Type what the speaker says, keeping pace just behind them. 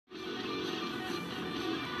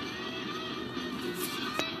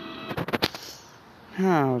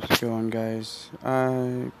How's it going, guys?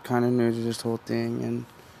 I kind of new to this whole thing and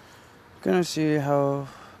gonna see how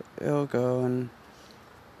it'll go. And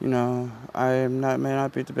may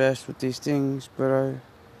not be the best with these things, but I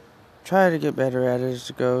try to get better at it as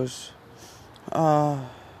it goes. Uh,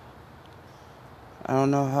 I don't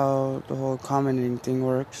know how the whole commenting thing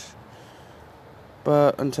works,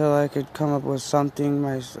 but until I could come up with something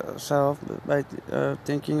myself by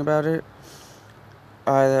thinking about it,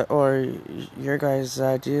 or your guys'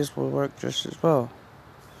 ideas will work just as well.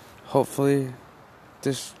 Hopefully,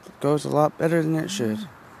 this goes a lot better than it should.